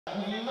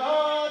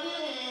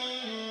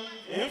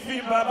Ìfi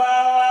bàbá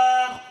wa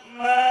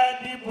máa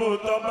dìbò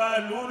tọba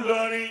lù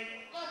lọ́rin.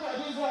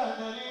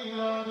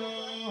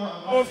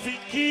 Mo fi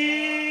kí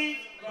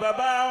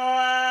bàbá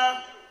wa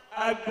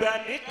àgbà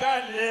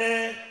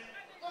níkàlẹ̀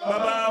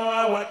bàbá wa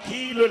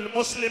Wakilul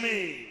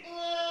Muslimin.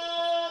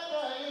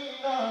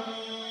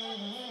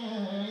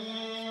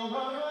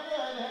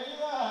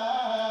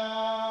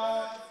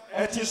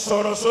 Ẹ ti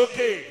sọ̀rọ̀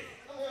sókè.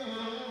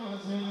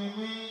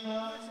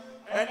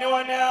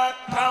 Anyone here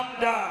calm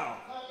down?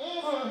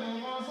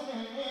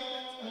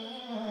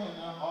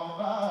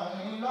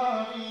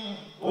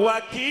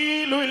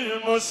 Wakilul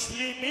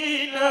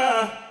Muslimin.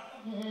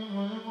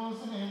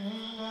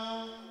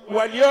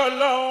 Wàlí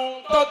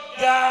Ọlọ́run tó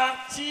ga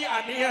tí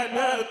àníyàn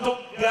náà tó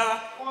ga.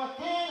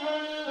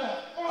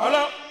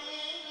 Ọlọ́run.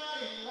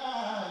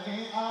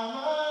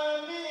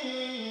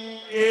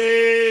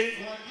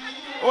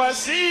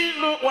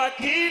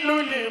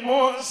 Wakilul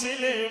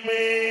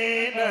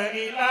Muslimin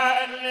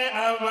ìlànà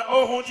àmà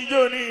ohun tí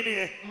yóò ní ìní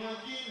ẹ̀.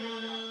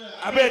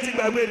 Abẹ́ ti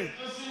gbàgbé ni.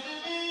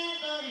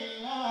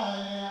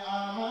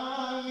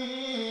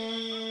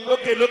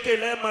 Lókè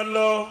lẹ́ẹ̀mọ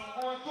lọ.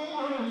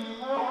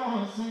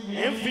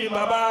 Ìfi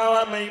bàbá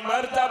wa mẹ́yìn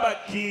márítàbà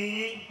kì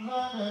í.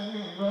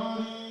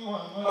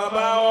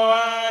 Bàbá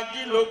wa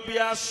ajílógbé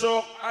aṣọ.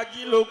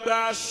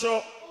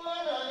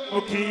 Ó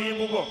kì í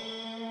púpọ̀.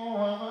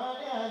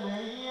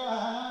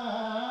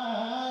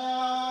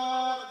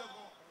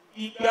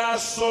 Ìgbà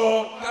aṣọ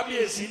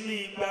kábíyèsí ní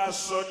ìgbà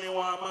aṣọ ni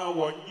wọ́n a máa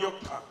wọ̀ ní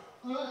ọ̀kà.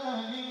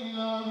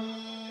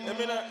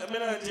 Èmi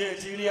náà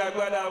ti rí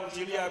agbádá àwọn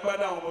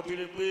ọmọ tó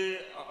lè pé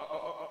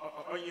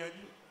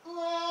ọ̀yanjú.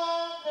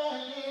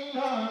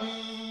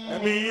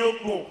 Ẹ̀mí yóò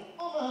gùn.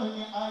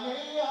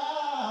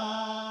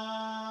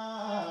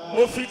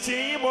 Mo fi ti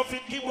yín mo fi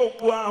kí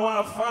gbogbo àwọn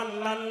àfa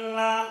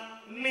ńláńlá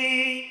ní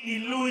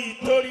ìlú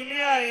Ìtorí ní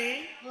àyín.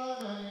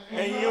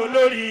 Ẹ̀yin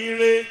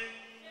olóríire.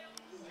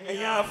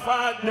 Ẹ̀yin àfa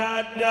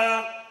dáadáa.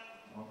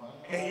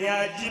 Ẹ̀yin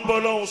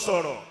ajíbọ́lọ́hún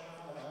sọ̀rọ̀.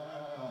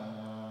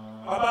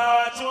 Bàbá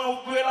wa tí wọ́n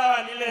gbé láwà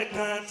nílẹ̀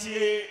kan tí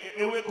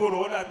ewékorò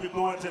ó dàbí pé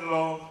wọ́n ti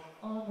lọ.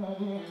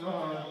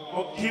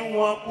 Mo kí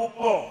wọn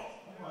púpọ̀.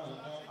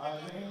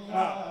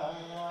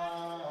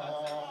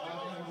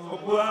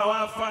 Gbogbo àwọn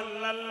afa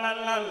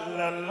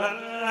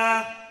ńláńláńláńlá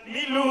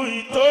nílùú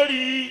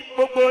Ìtorí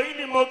gbogbo yín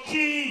ni mo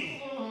kí.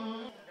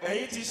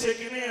 Ẹ̀yin ti ṣe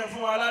kíní yẹn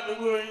fún wa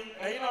ládùúgbò yín.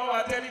 Ẹ̀yin náà wà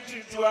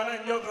tẹ́rítírì tiwa náà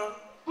ń jọ kan.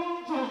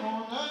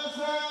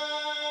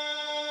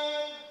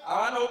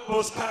 Àwa náà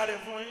postcard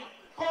fún yín.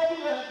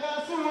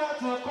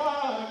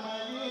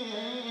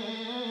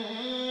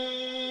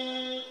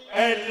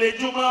 Ẹ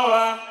lejú mọ́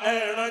wa, ẹ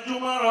ranjú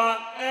mọ́ wa,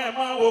 ẹ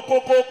máa wo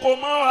kókókó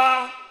mọ́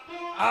wa.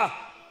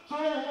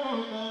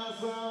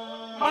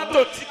 Mọ́tò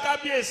tí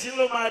kábíyèsí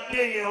ló máa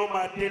dé yẹn ó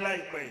máa dé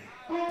láìpẹ́.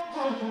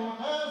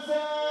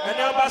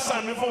 Ẹni ọba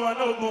sàmì fún wa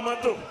náà gun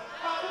mọ́tò.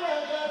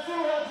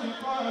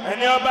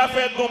 Ẹni ọba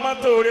fẹ́ gun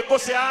mọ́tò rẹ̀ kó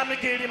ṣe ámì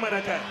kiri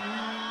mọ̀nàkà.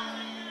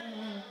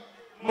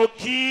 Mo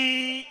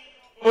kí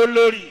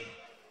olórí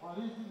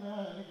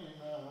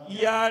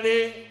yàrá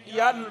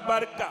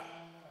yàlùbáríkà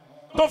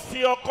tó fi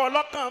ọkọ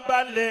lọ́kàn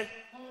balẹ̀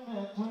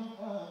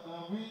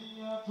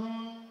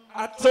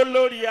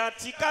àtolórí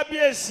àti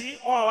kábíyèsí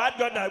wọn wá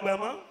jọ dàgbà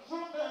mọ́.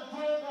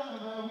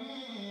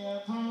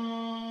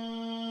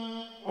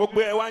 Gbogbo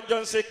ẹ̀ wá ń jọ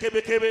ń ṣe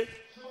kébékébé.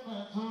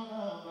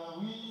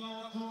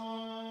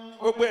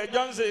 Gbogbo ẹ̀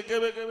jọ ń ṣe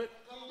kébékébé.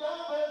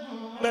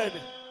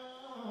 Bẹ́ẹ̀ni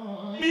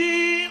bí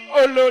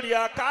olórí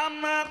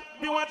àkámọ́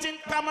bí wọ́n ti ń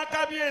kámọ́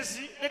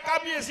kábíyèsí ní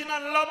kábíyèsí náà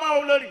lọ́mọ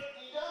olórí.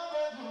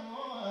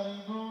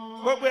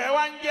 Gbogbo ẹ̀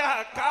wá ń jẹ́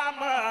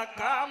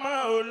àkámọ́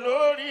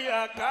olórí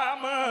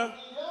àkámọ́.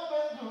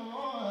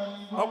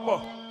 Ọ̀pọ̀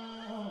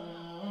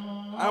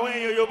àwọn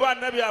èèyàn Yorùbá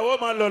Ànábì àwọn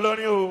máa lọ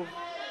lọ́rin o.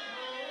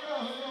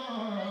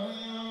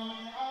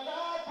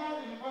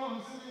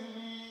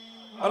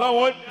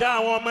 Ọlọ́run ó dá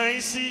àwọn ọmọ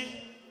yín sí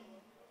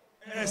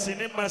ẹ̀sìn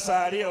ní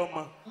masari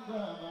ọmọ.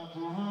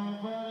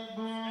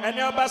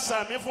 Ẹni ọba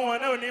sàmì fún wọn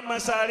náà ní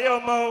masari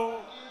ọmọ o.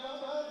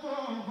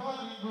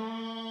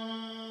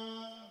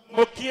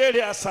 Mo kí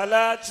èrè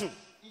àsálàtù.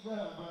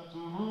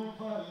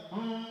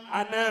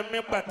 Àná mi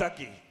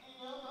pàtàkì.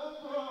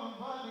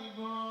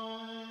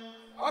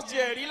 Ọtí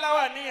ẹ̀rí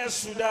láwà ní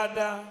ẹ̀sùn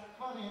dáadáa.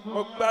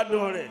 Mo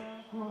gbádùn rẹ̀.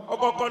 Ó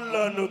kọ́kọ́ lọ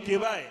ọ̀nà òkè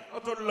báyìí. Ó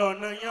tún lọ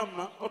ọ̀nà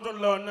yànmọ́. Ó tún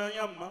lọ ọ̀nà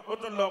yànmọ́. Ó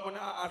tún lọ ọ̀nà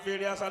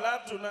àfèrè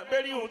àsálàtù náà.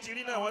 Bẹ́ẹ̀ni òun ti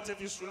rí náà wọ́n ti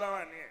fi sùn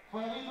láwà ní ẹ̀.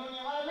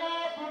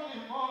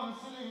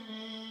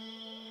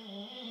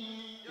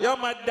 Yọ́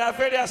máa da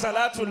fèrè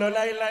àsálàtù lọ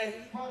láíláí.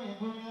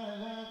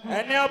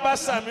 Ẹni ọba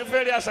sàmì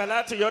fèrè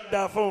àsálàtù yọ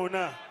da fóun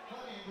náà.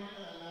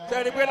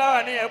 Tẹ́rí pé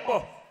láwà ní ẹ̀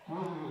pọ̀.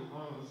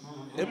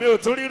 Èmi ò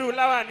tún ríru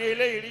láwà ní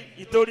eléyìí rí.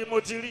 Ìtorí mo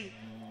ti rí.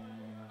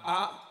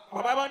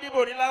 Bàbá bá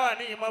dìbò ní láwà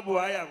ní ìmọ̀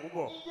Buhaya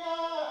púpọ̀.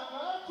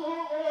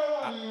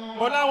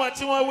 Mo láwọn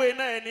tí wọ́n wé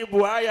náà ẹni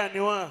Buhaya ni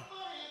wọ́n.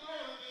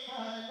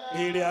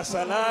 Èrè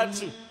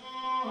àsálàtù.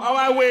 Wọ́n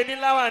wá wé ní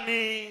láwà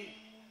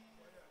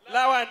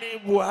ní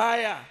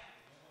Buhaya.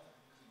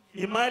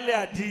 Ìmọ̀lẹ̀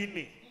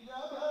àdínì.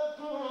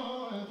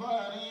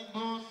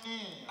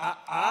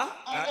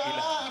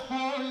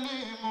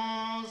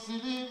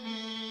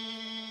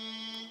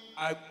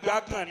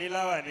 Àgbákan ní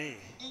láwàní.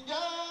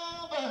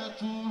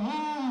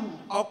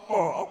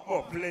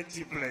 Ọ̀pọ̀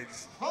plenty.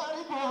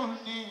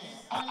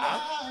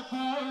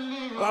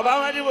 Bàbá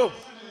Mádìbò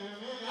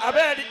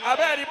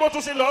abẹ́ẹ̀rí bó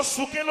tún ṣe lọ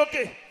súnké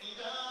lókè.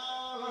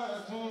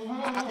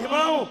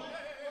 Ìmáàmù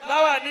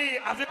láwàní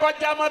àfikọ́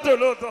já mọ́tò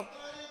lóòótọ́.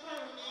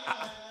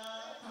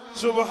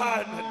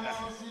 Subhanallah.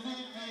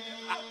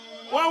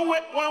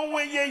 Wọ́n ń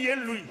wé yéye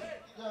lu yìí.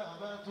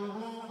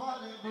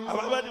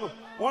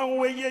 Wọ́n ń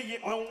wé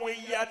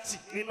yéye àti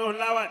nínú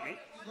láwàní.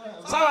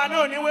 Sáwà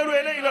náà ní wérú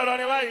eléyìí lọ́rọ̀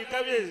ni báyìí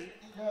kábíyèsí.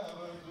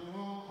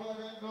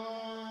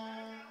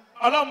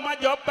 Ọlọ́run má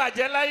jẹ́ ó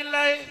bàjẹ́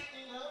láíláí.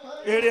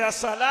 Èrè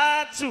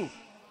àsàlátù.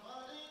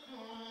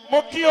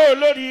 Mo kí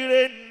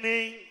olóríire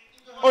ni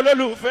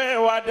olólùfẹ́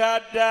wa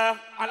dáadáa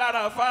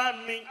aláràfá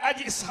mi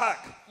Haji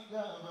Sheikh.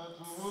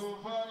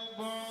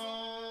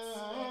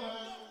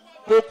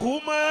 Kò kú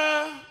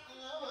mọ́,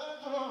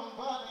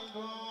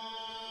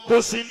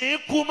 kò sì ní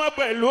kú mọ́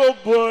pẹ̀lú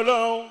ògo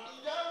Ọlọ́run.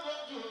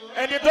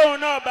 Ẹni tóun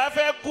náà bá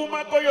fẹ́ kú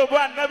mọ́ kó yóò bọ́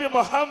Ànábì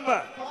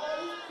Muhammad.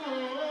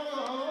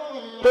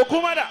 Kò kú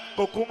mọ́ dà,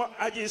 kò kú mọ́,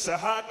 Haji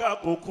Sheikh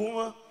kò kú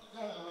mọ́.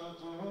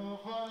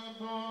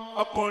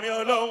 Ọkùnrin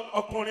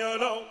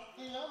Ọlọ́run.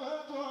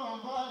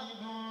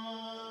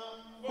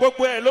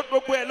 Gbogbo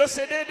ẹ̀ ló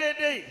ṣe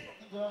déédéé.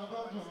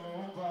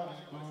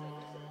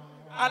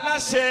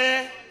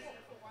 Aláṣẹ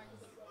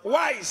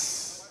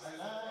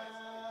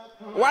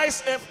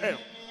Wise FM.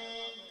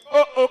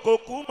 Kò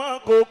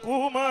kú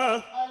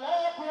mọ́.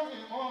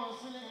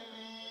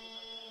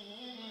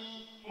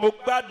 Mo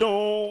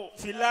gbádùn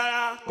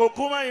fìlà kò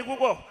kú mọ́ yìí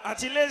púpọ̀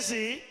àti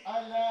lẹ́sì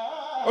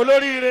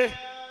olóríire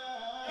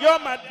yóò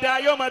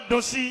máa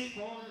dùn sí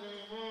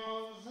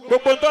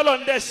gbogbo ntọ́lọ̀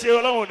ń dẹ̀ ṣe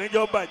Ọlọ́run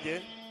níjọ́ bàjẹ́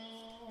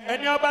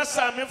ẹni ó bá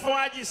sàmì fún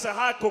Haji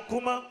Sheikh kò kú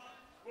mọ́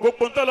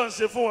gbogbo ntọ́lọ̀ ń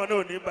ṣe fún wọn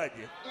náà ní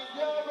bàjẹ́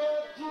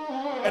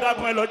ẹ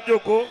dákun ẹ lọ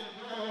jókòó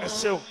ẹ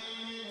ṣeun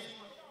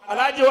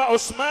Alhaji wa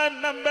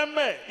Usman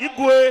nambẹ́mbẹ́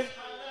igwe.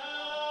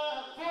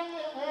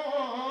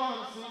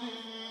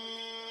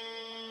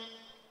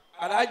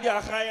 Alhaja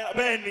Hayara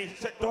bẹ́ẹ̀ ni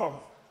tọ́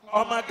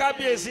ọmọ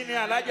kábíyèsí ni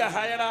Alhaja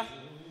Hayara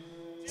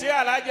tí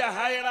Alhaja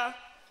Hayara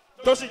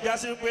tó sì já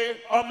sí pé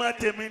ọmọ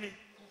tèmi ni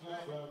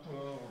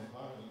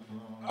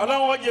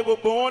Ọlọ́run ó jẹ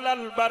gbogbo wọn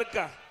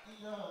lálùbáríkà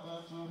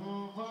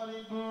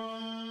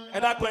ẹ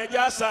dákun ẹ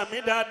jẹ́ àṣàmì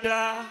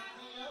dáadáa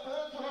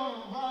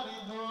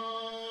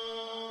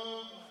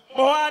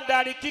mo wá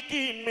darí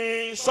kíkì mi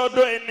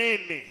sọ́dọ̀ ẹni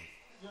nì.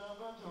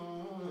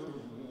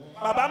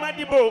 Bàbá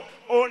Mádìbò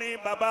orin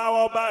bàbá wa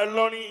ọba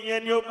Ìlọrin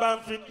yẹn ni ó bá ń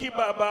fi kí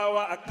bàbá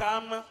wa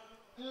Àkámọ́.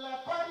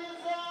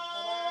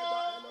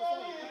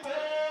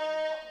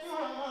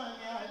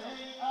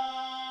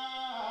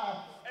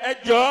 Ẹ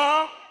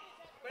jọ̀ọ́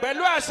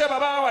pẹ̀lú àṣẹ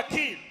bàbá wa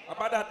Wakil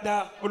bàbá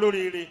dáadáa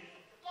olóríire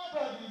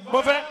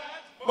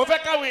mo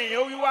fẹ́ káwọn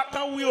èèyàn wíwá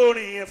kán wí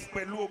orin yẹn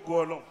pẹ̀lú ògo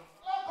Ọlọ́run.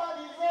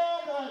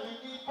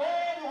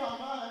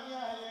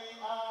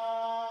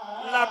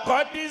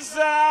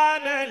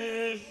 Lakọ́dísánẹ́lì.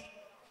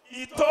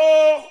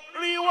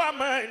 Ìtorí wà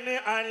máa ní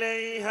alẹ́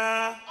ìhà.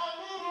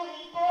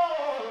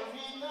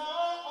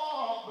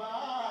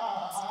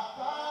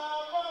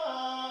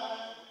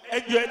 Ẹ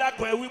jọ̀ọ́ ẹ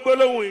dákun ẹ wí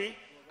gbólóhùn yìí.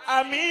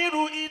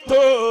 Àmírù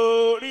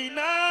ìtorí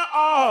náà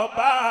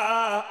ọba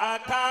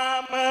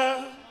Àkámọ́.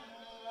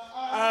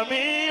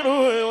 Àmírù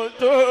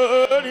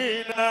ìtorí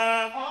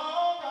náà.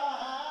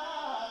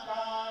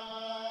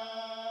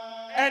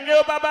 Ẹni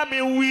ó bá bá mi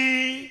wí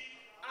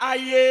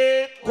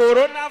ayé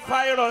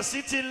coronavirus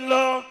ti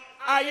lọ.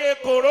 Ayé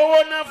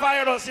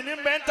coronavirus ní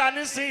mẹ́ta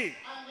nísìn.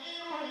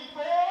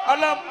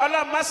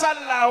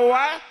 Ọlọ́mọsálà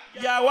wa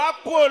yàwá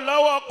kúrò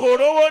lọ́wọ́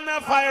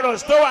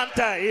coronavirus tó wà ń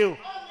tà yìí o.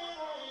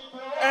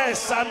 Ẹ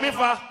sàmì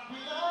fa.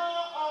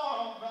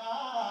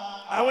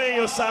 Àwọn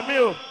èèyàn sàmì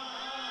o.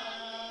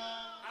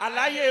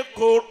 Àlàyé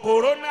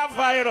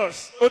coronavirus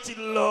ó ti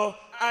lọ.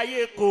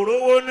 Ayé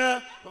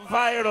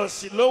coronavirus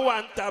ló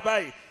wà ń tà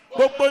báyìí.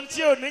 Gbogbo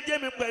tí ò ní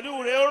jẹ́mi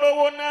pẹ̀lú rẹ̀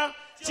rówó náà.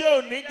 Tí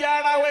ò ní já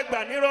aráwẹ̀ gbà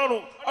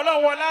nírọ̀rùn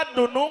Ọlọ́run wọlá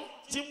dùnú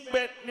tí ń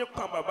bẹ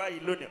nípa bàbá yìí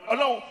lónìí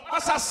Ọlọ́run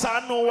pásá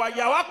sànù wa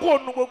yàwá kò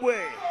nu gbogbo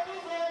ẹ̀.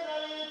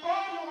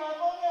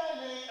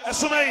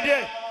 Ẹ̀sùn mẹ́rin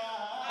dẹ́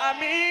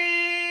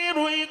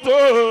Àmírù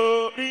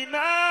ìtorí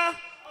náà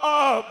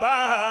ọba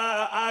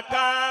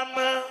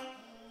Àkámọ́.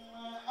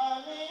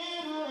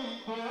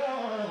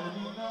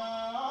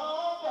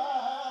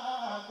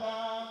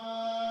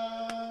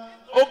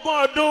 Ogún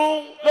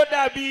ọdún ló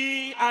dàbí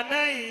àná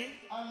yìí.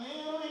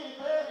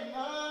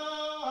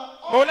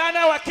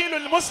 Mọ̀lánà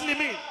Wakilul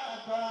Muslimin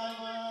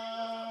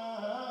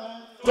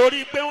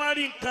torí pé wọ́n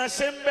rí nǹkan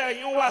ṣe ń bẹ̀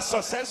yín wà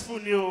successful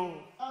ni o.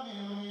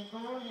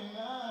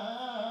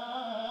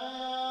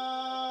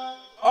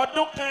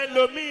 Ọdún kan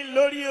ẹlòmíì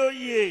lórí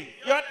oyè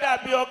yóò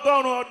dàbí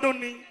 100 ọdún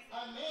ni.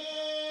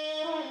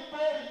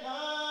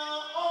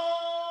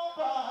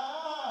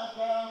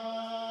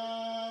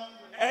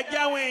 Ẹ jẹ́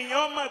àwọn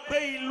èèyàn mọ̀ pé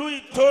ìlú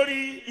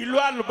Ìtorí ìlú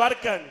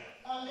àlùbáríkà ni.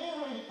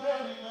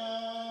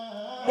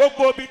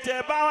 gbogbo bí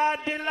tẹ́ bá wá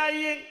dé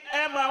láyé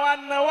ẹ máa wá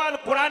náwó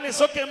Al-Qur'ani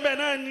sókè ńbẹ̀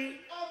náà ni.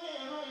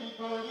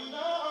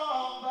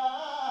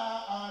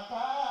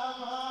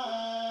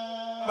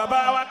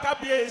 Bàbá wa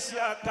kábíyèsí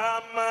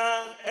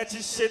Akama ẹ ti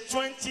ṣe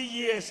 20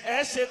 years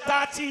ẹ ṣe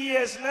 30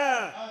 years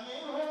náà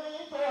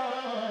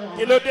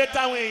kí ló dé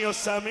táwọn èèyàn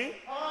sàmí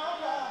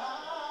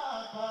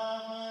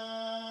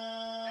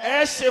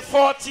ẹ ṣe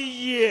 40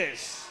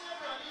 years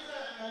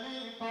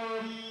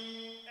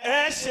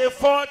ẹ ṣe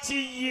 40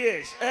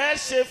 years ẹ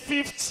ṣe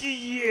 50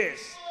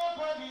 years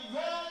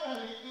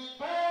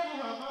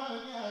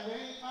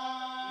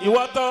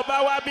ìwọ tó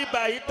bá wá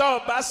bíbá yìí tó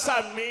bá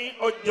sàmí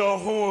ọjọ́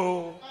hun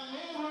o.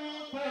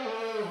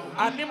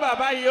 Àní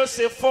bàbá yìí ó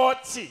ṣe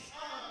 40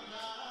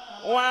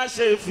 wọ́n á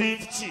ṣe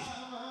 50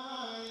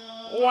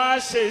 wọ́n á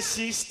ṣe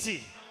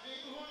 60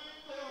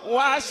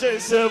 wọ́n á ṣe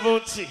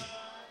 70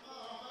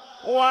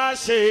 wọ́n á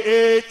ṣe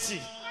 80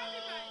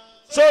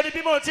 sórí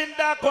bí mo ti ń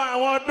dákọ̀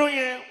àwọn ọdún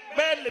yẹn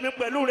bẹ́ẹ̀ lèmi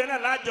pẹ̀lú rẹ̀ náà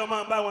lájọ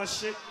máa bá wọn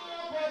ṣe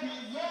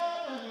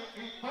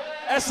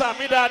ẹ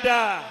sàmí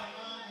dáadáa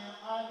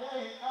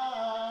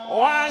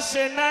wọ́n á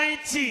ṣe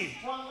 90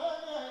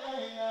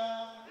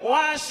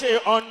 wọ́n á ṣe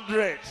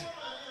 100.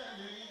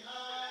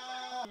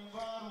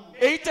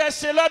 Èyí tẹ́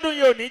ṣe lọ́dún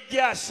yìí ò ní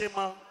jẹ́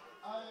àṣemọ́.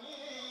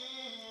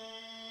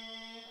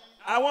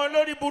 Àwọn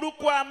olórí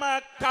burúkú a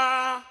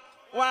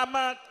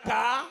máa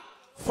ka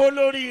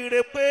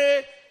fólóríire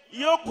pé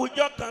yóò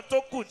kújọ́ kan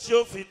tó kù tí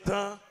ó fi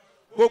tán.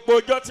 Gbogbo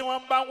ọjọ́ tí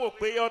wọ́n bá wò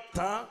pé yóò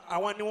tán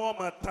àwọn ni wọ́n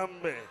máa tán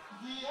bẹ̀.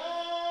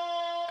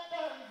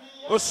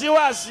 Kò sí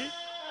wàásí.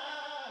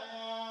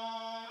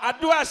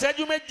 Àdúrà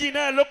ìṣẹ́jú méjì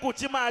náà ló kù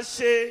tí máa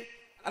ṣe.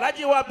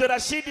 Alhaji wa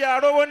Abdulrasheed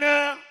Arówó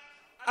náà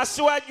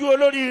aṣíwájú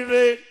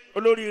olóríire.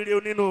 Olóríire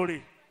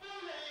onínúure.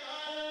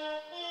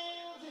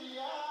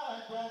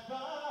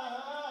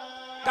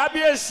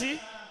 Kábíyèsí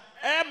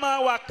ẹ máa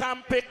wà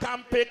kàmpé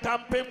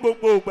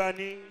gbogbo ìgbà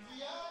ni.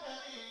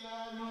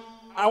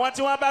 Àwọn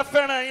tí wọ́n bá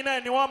fẹ́ràn yín náà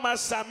ni wọ́n máa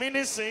sàmí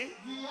nísìn.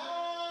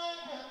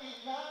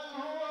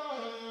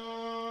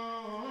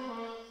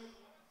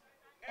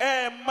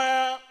 Ẹ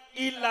mọ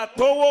ìlà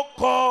tówó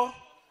kọ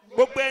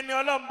gbogbo ẹni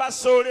Ọlọ́run bá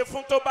ṣoore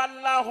fún tó bá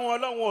láhùn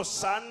Ọlọ́run ò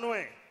ṣàánú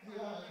ẹ̀.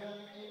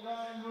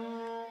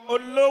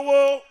 Olówó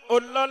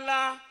olọ́lá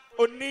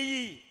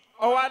oníyì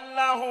ọwá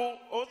láhùn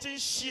ó ti ń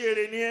ṣe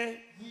èrè ni ẹ.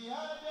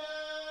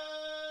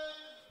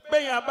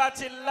 Béèyàn bá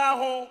ti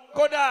láhùn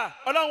kódà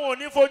Ọlọ́run ò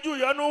ní fojú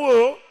ìyọ́nú wò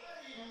ó.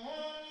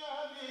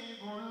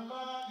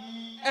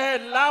 Ẹ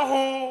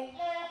láhùn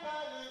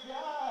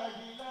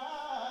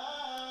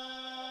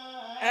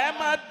ẹ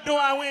máa dùn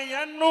àwọn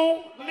èèyàn nú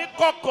ní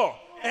kọ̀kọ̀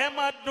ẹ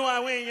máa dùn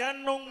àwọn èèyàn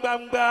nú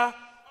gbangba.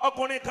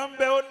 Ọkùnrin kan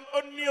bẹ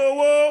ó ní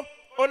owó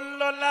ó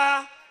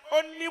lọ́lá ó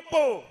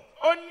nípò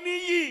ó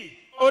níyì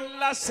ó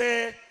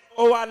láṣẹ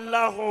ó wà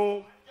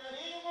láhùn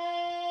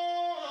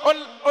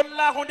ó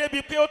láhùn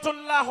débi pé ó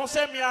tún láhùn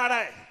sẹ́mi ara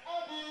ẹ̀.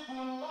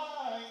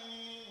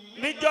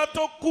 Níjọ́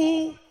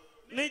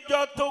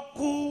tó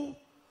kú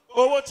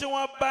owó tí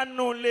wọ́n bá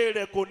nù lé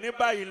rẹ̀ kò ní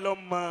báyìí lọ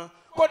mọ́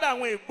kódà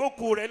àwọn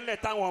ìgbókù rẹ̀ ńlẹ̀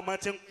táwọn ọmọ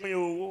ti ń pín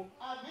owó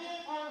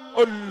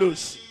ó lò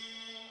sí.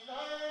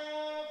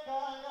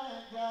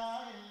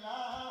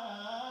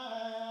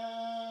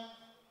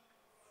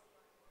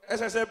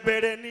 Ẹsẹsẹ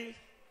bẹ̀rẹ̀ ni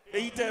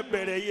èyí tẹ́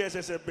bẹ̀rẹ̀ yìí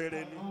ẹsẹsẹ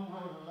bẹ̀rẹ̀ ni.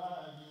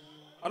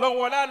 Ọlọ́run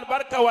wọlé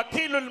alùbáríkà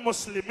wakilul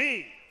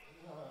muslimin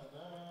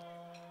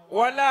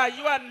wọlé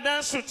ayúwa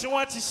nẹ́ẹ̀sù tí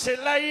wọ́n ti ṣe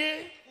láyé.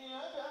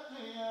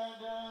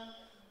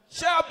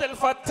 Sheikh Abdul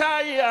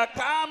Fatai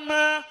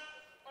Akamo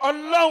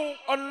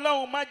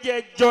Ọlọ́run má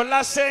jẹ́ jọ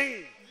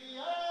lásẹ̀yìn.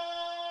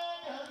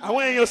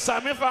 Àwọn èèyàn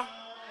sàmífà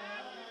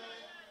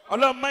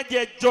Ọlọ́run má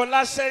jẹ́ jọ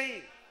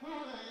lásẹ̀yìn.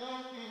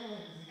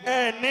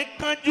 Ẹ ní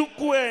kánjú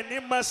kú ẹ ní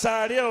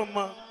masare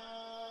ọmọ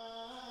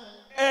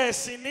ẹ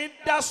sì ní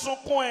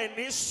dasunkún ẹ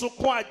ní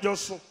sunkún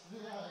àjọsùn.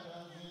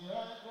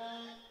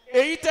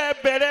 Èyí tẹ́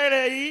bẹ̀rẹ̀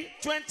rẹ̀ yìí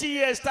 20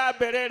 years tá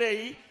bẹ̀rẹ̀ rẹ̀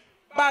yìí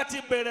bá ti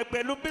bẹ̀rẹ̀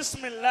pẹ̀lú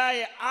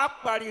bisimilayi á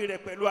parí rẹ̀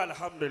pẹ̀lú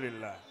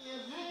alhamdulillah.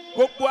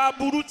 Gbogbo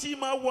aburú tí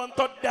ma wọ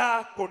ntọ́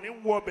da kò ní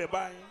wọ bẹ̀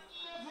báyìí.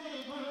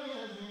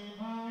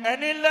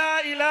 Ẹni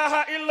la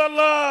ilaha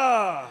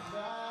illallah.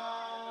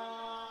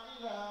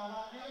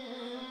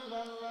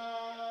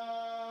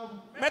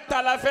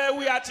 Mẹ́ta la fẹ́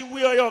wí àti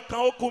wí ọyọ kan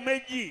ó kù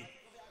méjì.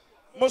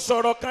 Mo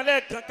sọ̀rọ̀ kan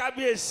lẹ́ẹ̀kan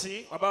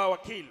kábíyèsí bàbá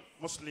wakil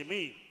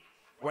mùsùlùmí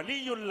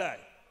waliyullah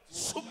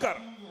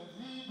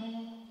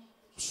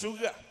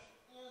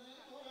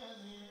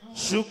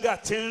ṣúgà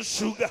tí ń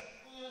ṣúgà.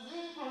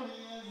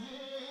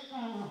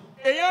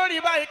 Èyí ò rí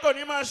báyìí kò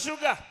ní máa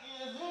ṣúgà.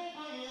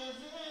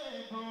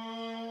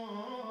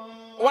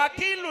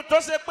 Wàkílù tó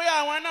ṣe pé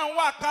àwọn náà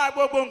wà ká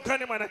gbogbo nǹkan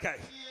ní mọ̀nàkà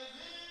yìí.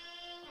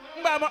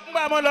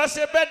 Ngbà mo lọ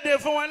ṣe birthday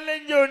fún wọn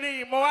lẹ́yìn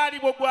òní mo wá rí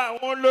gbogbo àwọn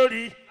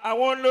olórí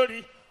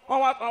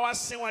wọ́n wá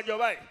sí wọn jọ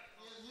báyìí.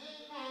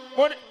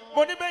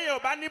 Mo ní bẹ́ẹ̀ yẹn ò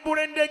bá ní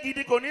búrẹ́ndé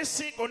gidi kò ní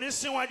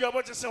sí wọn jọ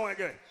bó ti sí wọn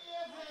jọ.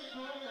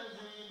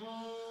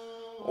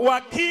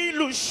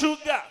 Wàkílù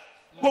ṣúgà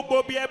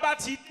gbogbo bí ẹ bá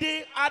ti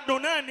dé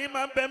adùn náà ní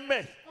máa ń bẹ́ẹ̀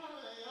mẹ́.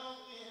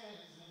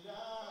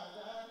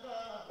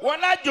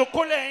 wala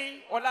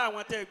jokole wala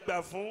àwọn tẹ́ gbà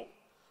fún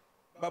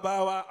bàbá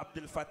wa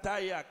Abdul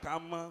Fatai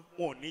Akamo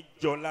wọn ní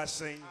jọlá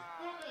sẹ́yìn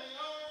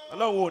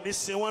Ọlọ́run ò ní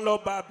ṣe wọ́n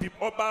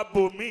ọba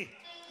bomi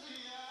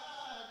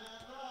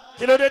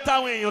kí ló dé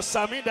táwọn èèyàn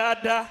sàmì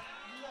dáadáa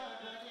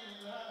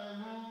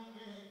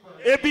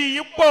ebi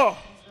yìí pọ̀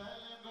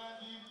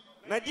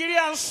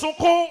Nàìjíríà ń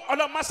sunkún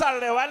ọlọ́mọṣà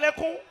rẹ̀ wá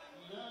lẹ́kún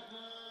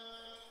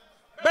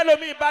bẹ́ẹ̀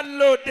lómi bá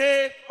lòde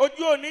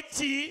ojú òní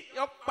tí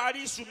yọ parí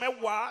iṣu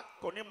mẹ́wàá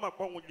kò ní mọ̀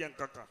pé òun jẹ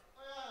nǹkan kan.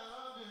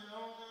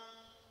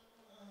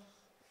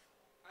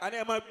 a ní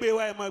ẹ máa gbé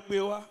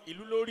wá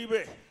ìlú lórí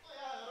bẹ́ẹ̀.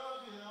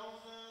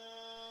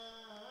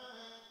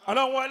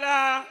 ọlọ́run wọlá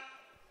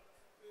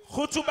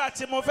kútúbà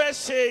tí mo fẹ́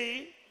ṣe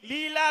yìí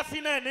lílá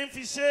fínà ní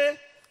fi ṣe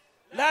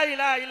la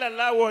ilaha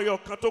illallah ọ̀yọ̀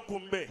kan tó kù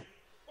ń bẹ̀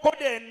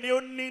kódà ni ó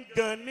ní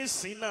gan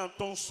nísìnyí náà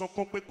tó ń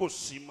sunkún pé kò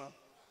sí mọ́.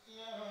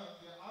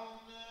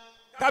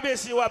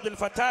 kábíyèsí wa Abdul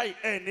Fatai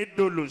ẹ̀ ní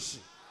dolosi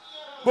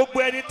gbogbo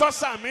ẹni tó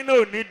sàmì náà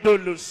ò ní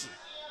dolosi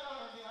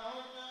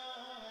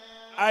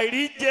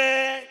àìrí jẹ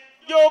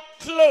yóò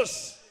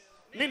close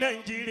ní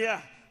Nàìjíríà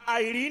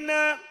àìrí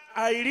náà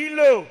àìrí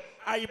lò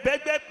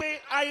àìbẹ́gbẹ́ pé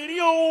àìrí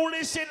ohun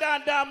rẹ̀ ṣe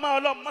dáadáa máa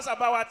Ọlọ́run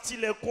mọ́sàbá wa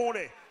tilẹ̀kùn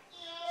rẹ̀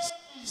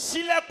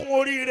sílẹ̀kùn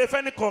oríire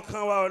fẹ́ni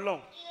kọ̀ọ̀kan wa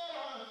Ọlọ́run.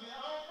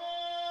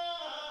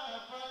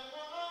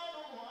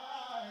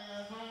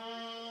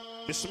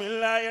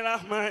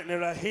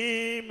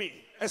 Bismillahirrahmanirrahim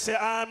ẹsẹ̀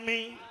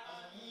àmín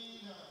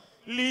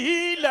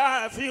lílà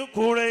fi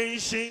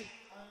Quraishi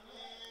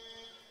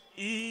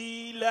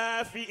ìlà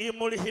fi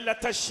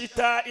imurhilata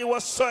shita'i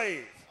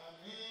was-sayf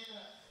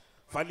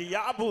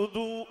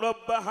فليعبدوا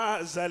رب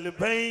هذا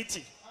البيت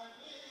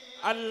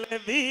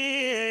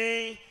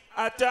الذي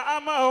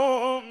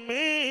أطعمهم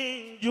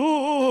من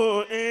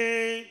جوع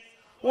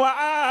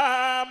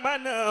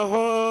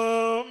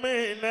وآمنهم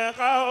من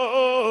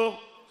خوف.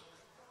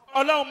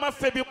 Ọlọ́run má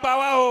febi pa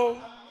wá o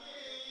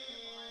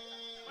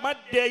má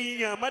dẹ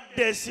ìyàn má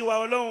dẹ sí wa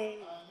Ọlọ́run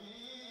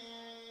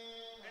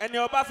ẹni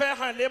ọba fẹ́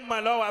hàn lé mà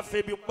lọ́wọ́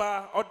àfebi pa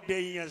ọdẹ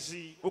ìyàn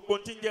sí gbogbo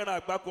tí ń jẹ́ràn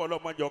àgbákò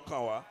ọlọ́mọdé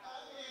ọkàn wa.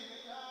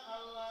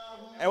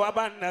 ẹ wá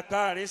bá nà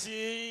káàrin sí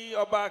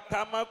ọba ká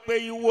mọ̀ pé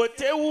ìwò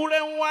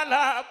tewúrẹ́ ń wá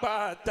lápá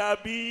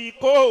tàbí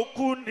kó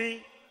kú ni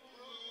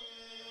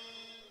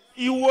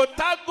ìwò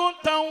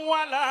tágùntàn ń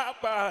wá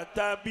lápá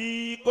tàbí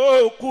kó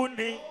kú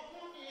ni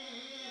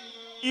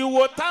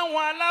ìwò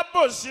táwọn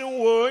alábòsí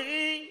wò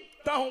yín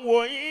táwọn wò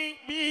yín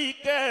bí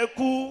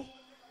kẹ́ẹ̀kú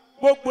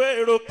gbogbo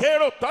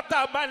èròkérò tọ́ta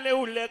balẹ̀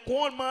ulẹ̀kùn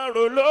ọmọ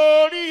rò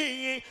lórí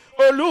yín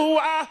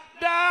Olúwa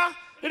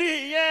dárí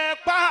yẹn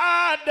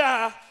padà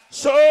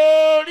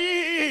sórí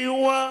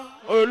wọn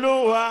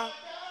Olúwa.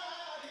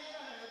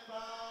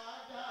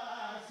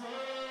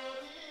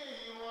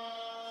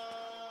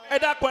 ẹ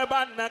dákun ẹ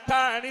bá nà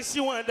káàrin sí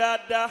wọn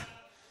dáadáa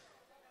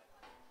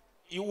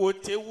ìwò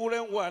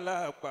tewúrẹ́ wà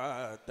lápá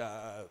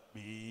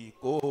tàbí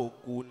kó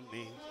kú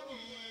ni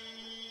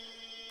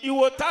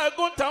ìwò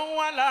tágùntàn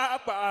wà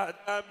lápá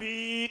tàbí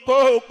kó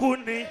kú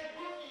ni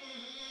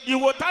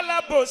ìwò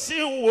tálábòsí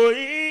wò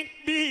yín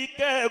bí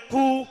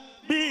kẹ́ẹ̀kú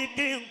bí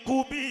kí n kú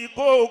bí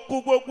kó kú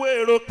gbogbo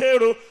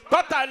èròkérò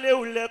tọ́tàlẹ̀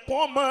ulẹ̀kùn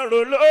ọmọ rò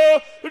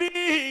lórí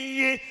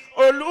yìí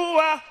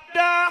Olúwa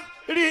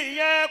dárí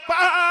yẹn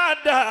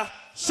padà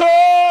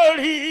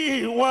sórí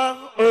wọn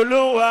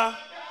Olúwa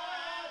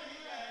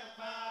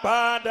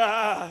padà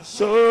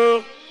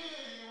sórí.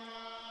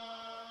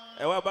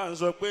 ẹ wá bá ń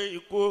sọ pé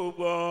ikú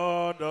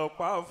gbọ́dọ̀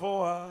pa fún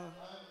wa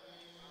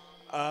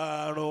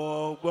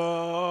àrùn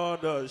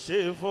gbọ́dọ̀ ṣe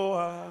fún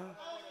wa.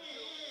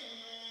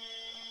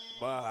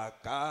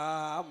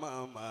 Baka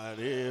mama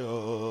re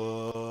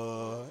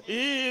o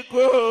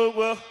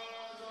ikobo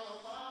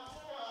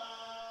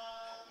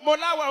mo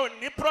láwa ò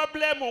ní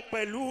pírọ́blẹ́mù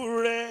pẹ̀lú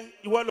rẹ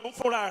ìwọ ló ń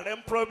fúnra rẹ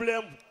ń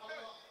pírọ́blẹ́mù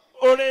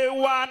oore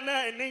wa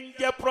náà ní ń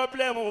jẹ́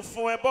pírọ́blẹ́mù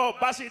fún ẹ bọ́ọ̀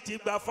bá sì ti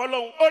gbà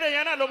fọlọ́hún oore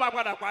yẹn náà ló máa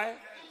padà pa ẹ́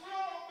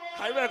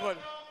àyè bẹ́ẹ̀ kọ́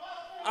ni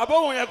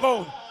àbóhùn yẹn kọ́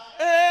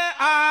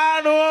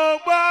àrùn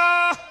gbọ́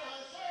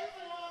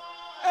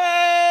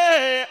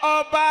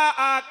ọba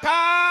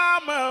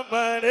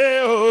àkàmọ̀mọ̀rẹ́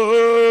o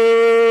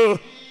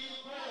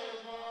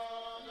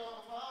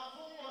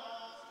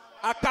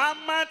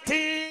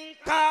àkàmọ̀tì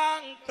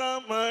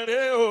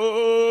kàǹkàmọ̀rẹ́ o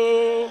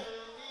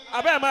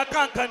abẹ́ ẹ̀ máa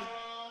kàǹkàn ni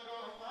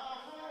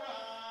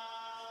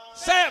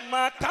ṣé ẹ̀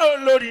máa ká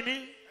olórí ni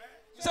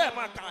ṣé ẹ̀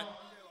máa kà ni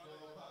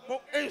mo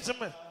sí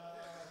mẹ́.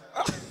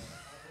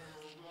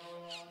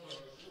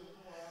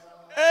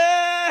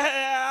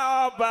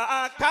 ọba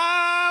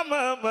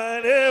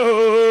àkàmọ̀mọ̀rẹ́ o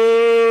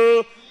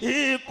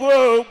ikú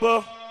ògbọ́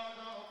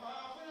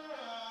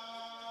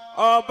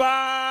ọba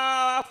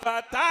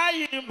Fatai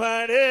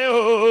mọ̀rẹ́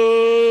o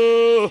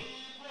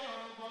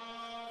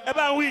ẹ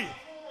bá ń wí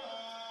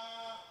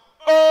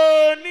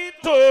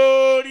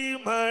onítorí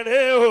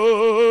mọ̀rẹ́ o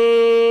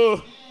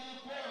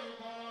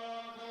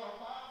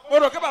mo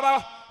rò kí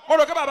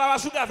bàbá wa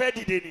ṣúgà fẹ́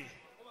dìde ni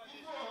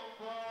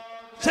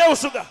ṣé o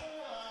ṣúgà.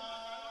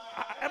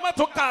 ẹ má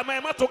tó kà mà ẹ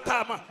má tó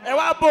kà mà ẹ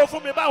wá bó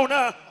fún mi báwo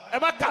náà ẹ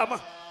má kà mà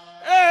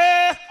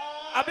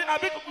àbí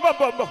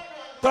bọ̀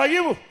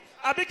tọ̀yìnbó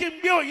àbí kí n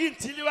gbé òyìn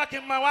ntìlí wa kí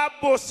n máa wá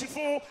bò sí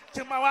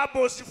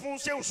fún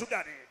ṣé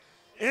òṣùgà ni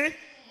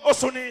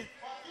oṣù ni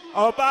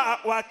ọba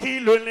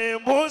wàkìlù ní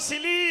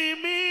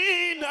mùsùlùmí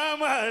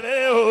nàmàrè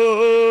o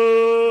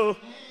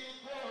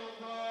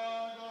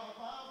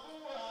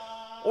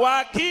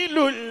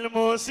wàkìlù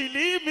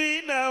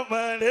mùsùlùmí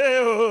nàmàrè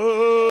o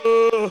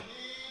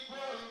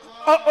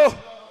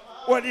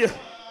wọ́n ní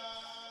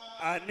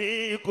àní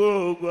kò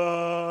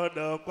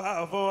gbọ́dọ̀ pa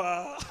fún wa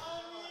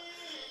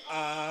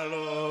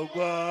àrùn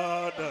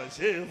gbọ́dọ̀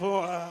ṣe fún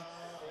wa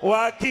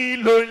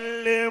wàkìlù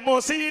lè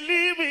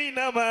mùsùlùmí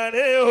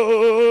nàmàrè o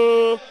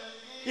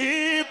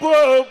ikú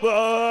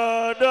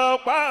gbọ́dọ̀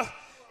pa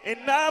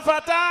inna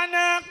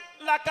fatana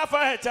laka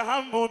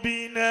fatahan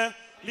mubina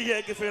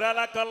liyaghfira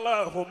laka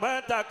Allahu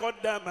ma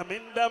taqaddama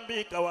min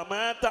dhanbika wa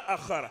ma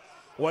ta'akhkhara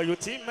wa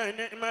yutimma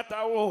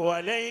ni'matahu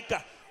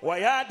alayka wa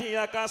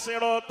yahdiyaka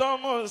siratan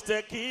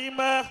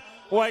mustaqima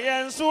wa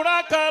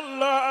yansuraka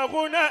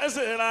Allahu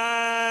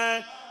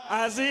nasran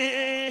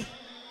aziz.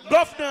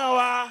 Gọ́fìnà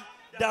wa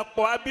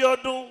Dàpọ̀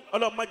Abíọ́dún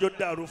ọlọ́mọdé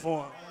dàrú fún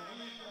wa.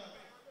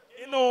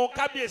 Inú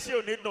kábíyèsí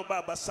ò ní dùn bá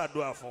a bá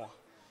ṣàdúrà fún wa.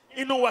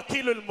 Inú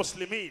wakilul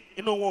muslimin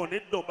inú wọn ò ní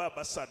dùn bá a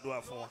bá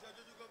ṣàdúrà fún wa.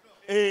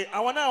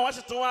 Àwọn náà wọ́n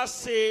sì tún wá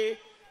ṣe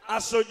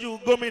aṣojú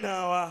gómìnà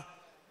wa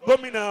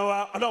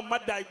ọlọ́run má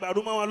da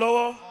ìgbàrú mọ́ wọn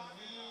lọ́wọ́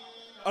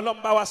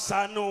ọlọ́run bá wa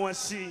ṣàánú wọn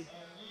sí i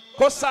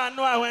kó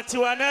ṣàánú àwọn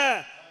tiwa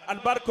náà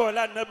alibarika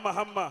ọlá nabi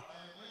Muhammad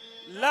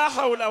la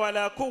hawla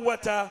wala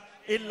quwwata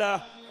illa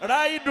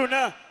ráìdù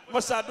náà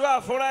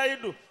mọ̀sàdúrà fún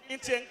ráìdù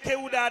ntí ń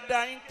kéwú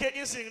dáadáa ń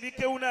sì ń rí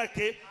kéwú náà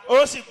ké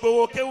ó sì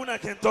gbowó kéwú náà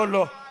kí n tọ́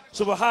lọ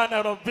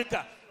subhana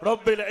rabbika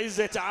rabbil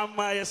izzati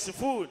amma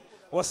yasifun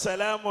wa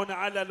salamun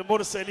ala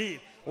al-mursalin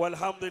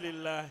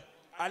walhamdulillah.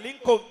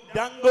 Alinko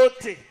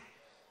Dangote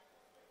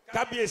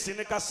kábíyèsí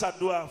ní ká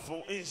ṣàdúrà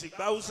fún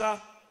ìsìgbà Hausa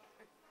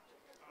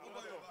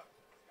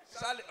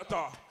sálẹ̀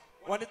ọ̀tọ̀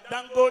wọn ni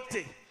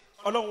Dangote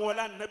ọlọ́run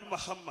wọlé anabi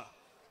Muhammad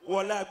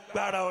wọlé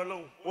agbára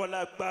ọlọ́run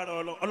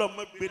ọlọ́run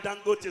má gbé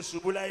Dangote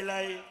ṣubú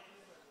láéláé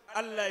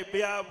Allah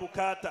ibiya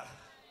bukata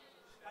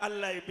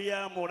Allah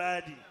ibiya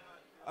muradi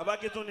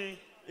abakitun ni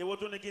èwo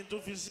tún ni kí n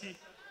tún fi sí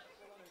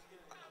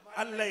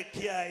Allah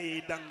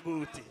ikiyaye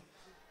Dangote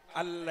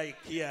Allah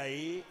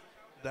ikiyaye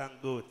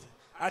Dangote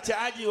àti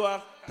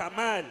ajiwa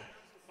Kamal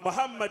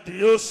Muhammad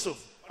Yusuf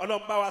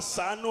ọlọ́run bá wa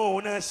ṣàánú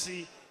òun náà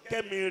sí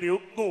kẹ́mi rè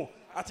gùn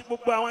àti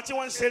gbogbo àwọn tí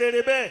wọ́n ń ṣe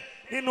rere bẹ́ẹ̀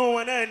nínú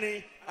wọn náà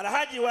ni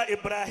Alhaji wa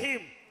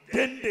Ibrahim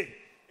Dende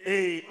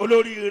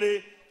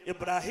olóríire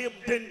Ibrahim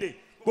Dende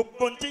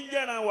gbogbo ntí ń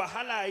jẹ́ràn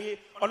wàhálà yìí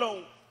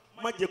ọlọ́run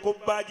má jẹ́ kó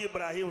bá Haji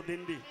Ibrahim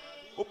Dende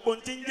gbogbo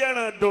ntí ń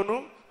jẹ́ràn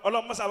dùnú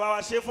ọlọ́run má sábà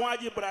wá ṣe fún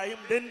Haji Ibrahim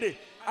Dende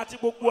àti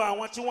gbogbo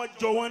àwọn tí wọ́n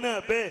jọ wọn náà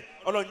bẹ́ẹ̀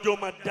ọlọ́run jẹ́ ó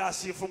máa dá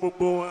sí fún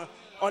gbogbo wọn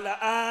ọlá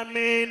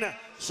amina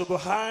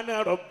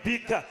subhana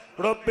rabbika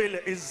rabbil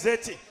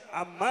izzati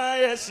amma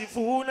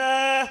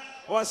yasifuna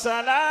wa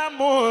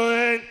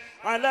salamun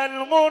ala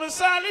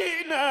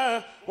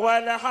al-mursalina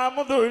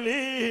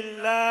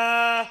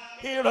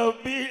walhamdulillahi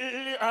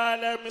rabbil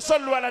alamin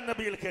sallu ala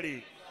nabiyil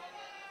karim.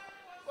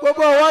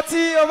 Gbogbo wọn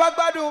tí o bá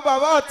gbádùn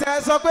bàbá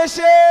ọ̀tẹ̀ sọ pé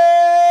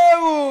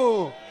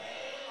ṣéwù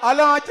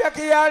ọlọ́run jẹ́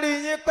kí á rí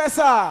yín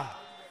pẹ́sà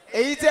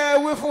èyí tẹ́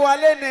wí fún wa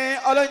lénìí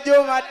ọlọ́run jẹ́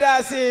ó máa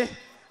dá sí i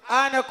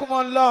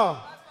anakumọ lọ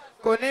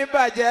kò ní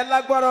bàjẹ́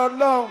lágbára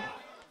ọlọ́run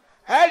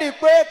ẹ rí i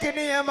pé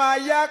kíní yẹn máa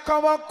yá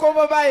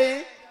kọ́mọ́kọ́mọ́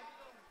báyìí.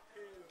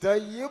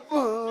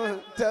 tọ̀yìnbó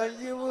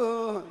tọ̀yìnbó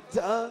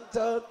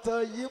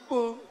tọ̀yìnbó.